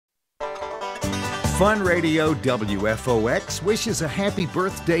Fun Radio WFOX wishes a happy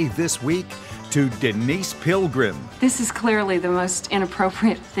birthday this week to Denise Pilgrim. This is clearly the most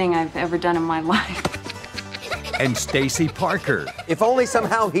inappropriate thing I've ever done in my life. And Stacy Parker. If only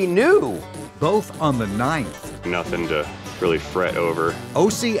somehow he knew. Both on the 9th. Nothing to really fret over.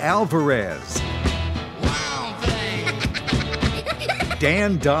 O.C. Alvarez.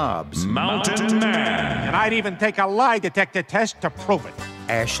 Dan Dobbs. Mountain Man. And I'd even take a lie detector test to prove it.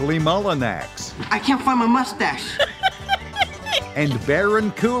 Ashley Mullinax. I can't find my mustache. And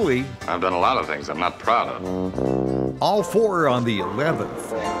Baron Cooley. I've done a lot of things I'm not proud of. All four on the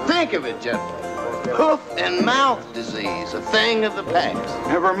 11th. Think of it, gentlemen. Hoof and mouth disease, a thing of the past.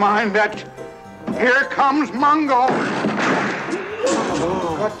 Never mind that. Here comes Mungo.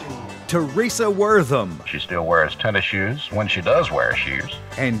 Teresa Wortham. She still wears tennis shoes when she does wear shoes.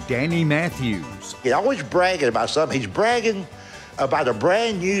 And Danny Matthews. He's always bragging about something. He's bragging about a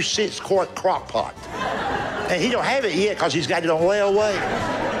brand new 6-quart crock pot. And he don't have it yet because he's got it on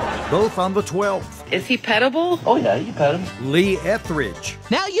layaway. Both on the 12th. Is he pettable? Oh, yeah, you pet him. Lee Etheridge.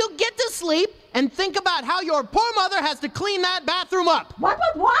 Now you get to sleep and think about how your poor mother has to clean that bathroom up. What?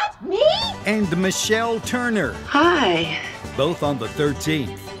 Me? And Michelle Turner. Hi. Both on the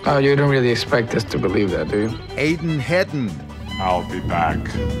 13th. Oh, you don't really expect us to believe that, do you? Aiden Hedden. I'll be back.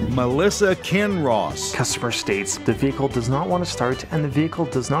 Melissa Kinross. Customer states the vehicle does not want to start and the vehicle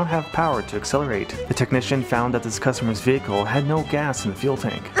does not have power to accelerate. The technician found that this customer's vehicle had no gas in the fuel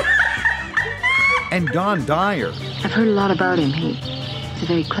tank. And Don Dyer. I've heard a lot about him. He's a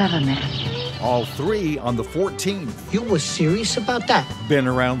very clever man. All three on the 14th. You were serious about that? Been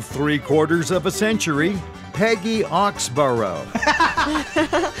around 3/4 of a century. Peggy Oxborough.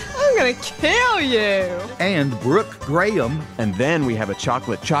 I'm gonna kill you. And Brooke Graham. And then we have a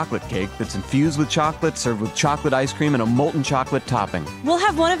chocolate cake that's infused with chocolate, served with chocolate ice cream and a molten chocolate topping. We'll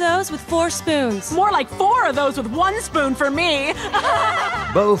have one of those with 4 spoons. More like 4 of those with 1 spoon for me.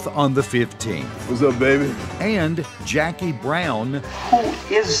 Both on the 15th. What's up, baby? And Jackie Brown. Who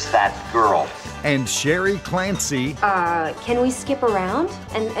is that girl? And Sherry Clancy. Can we skip around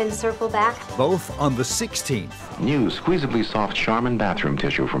and circle back? Both on the 16th. New squeezably soft Charmin bathroom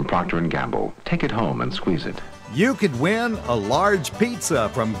tissue from Procter & Gamble. Take it home and squeeze it. You could win a large pizza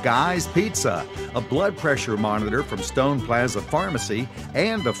from Guy's Pizza, a blood pressure monitor from Stone Plaza Pharmacy,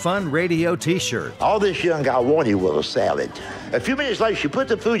 and a Fun Radio t-shirt. All this young guy wanted was a salad. A few minutes later, she put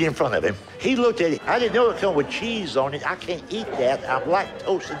the food in front of him. He looked at it. I didn't know it come with cheese on it. I can't eat that. I'm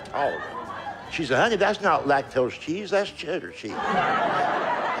lactose intolerant. She said, honey, that's not lactose cheese, that's cheddar cheese.